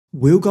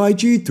We'll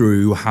guide you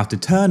through how to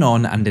turn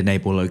on and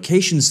enable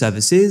location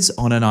services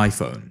on an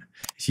iPhone.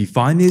 If you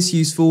find this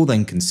useful,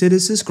 then consider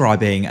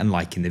subscribing and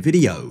liking the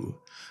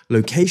video.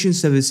 Location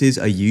services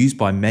are used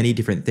by many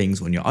different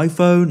things on your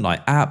iPhone,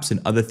 like apps and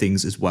other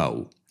things as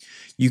well.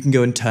 You can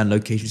go and turn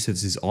location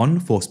services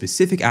on for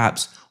specific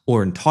apps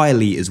or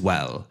entirely as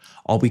well.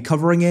 I'll be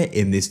covering it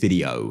in this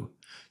video.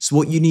 So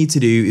what you need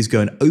to do is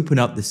go and open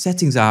up the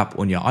settings app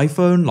on your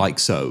iPhone like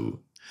so.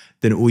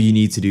 Then all you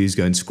need to do is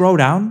go and scroll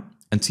down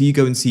until you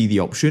go and see the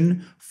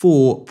option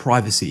for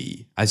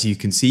privacy. As you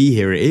can see,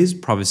 here it is,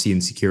 privacy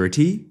and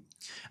security.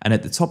 And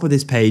at the top of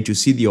this page, you'll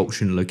see the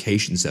option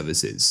location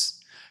services.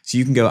 So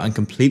you can go and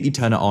completely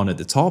turn it on at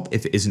the top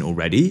if it isn't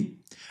already.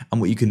 And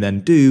what you can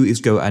then do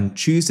is go and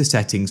choose the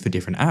settings for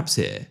different apps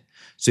here.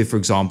 So for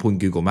example, in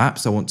Google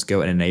Maps, I want to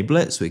go and enable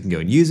it so we can go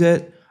and use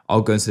it.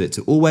 I'll go and set it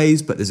to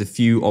always, but there's a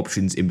few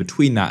options in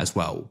between that as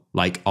well,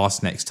 like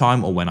ask next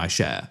time or when I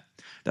share.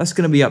 That's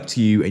going to be up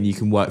to you, and you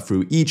can work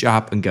through each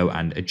app and go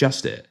and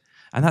adjust it.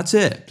 And that's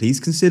it. Please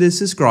consider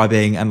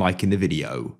subscribing and liking the video.